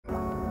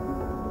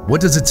What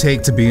does it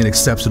take to be an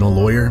exceptional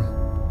lawyer?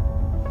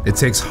 It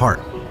takes heart,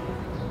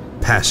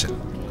 passion,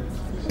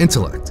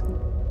 intellect.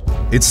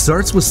 It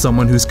starts with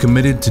someone who's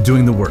committed to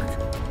doing the work,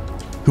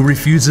 who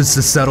refuses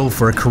to settle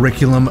for a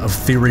curriculum of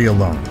theory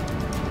alone,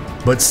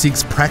 but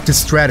seeks practice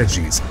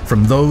strategies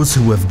from those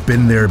who have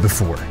been there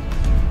before.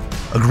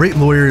 A great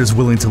lawyer is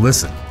willing to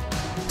listen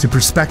to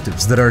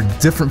perspectives that are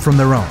different from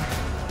their own.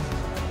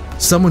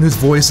 Someone whose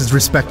voice is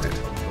respected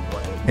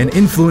and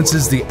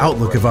influences the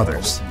outlook of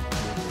others.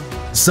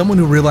 Someone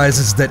who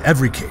realizes that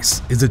every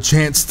case is a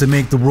chance to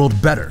make the world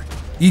better,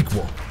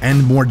 equal,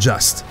 and more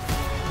just.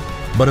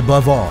 But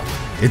above all,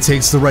 it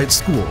takes the right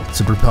school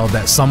to propel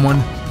that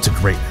someone to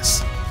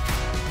greatness.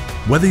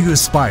 Whether you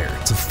aspire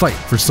to fight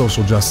for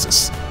social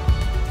justice,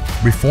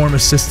 reform a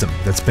system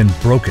that's been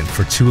broken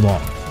for too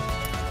long,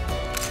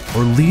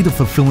 or lead a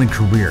fulfilling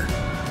career,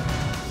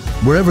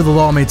 wherever the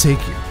law may take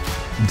you,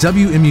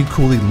 WMU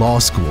Cooley Law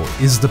School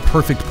is the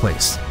perfect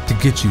place to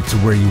get you to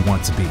where you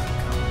want to be.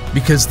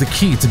 Because the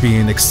key to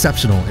being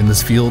exceptional in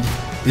this field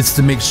is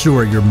to make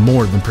sure you're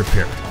more than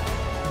prepared.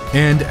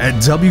 And at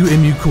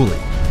WMU Cooley,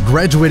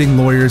 graduating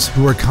lawyers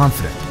who are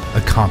confident,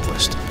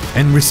 accomplished,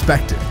 and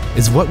respected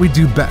is what we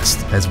do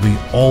best as we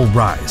all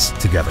rise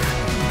together.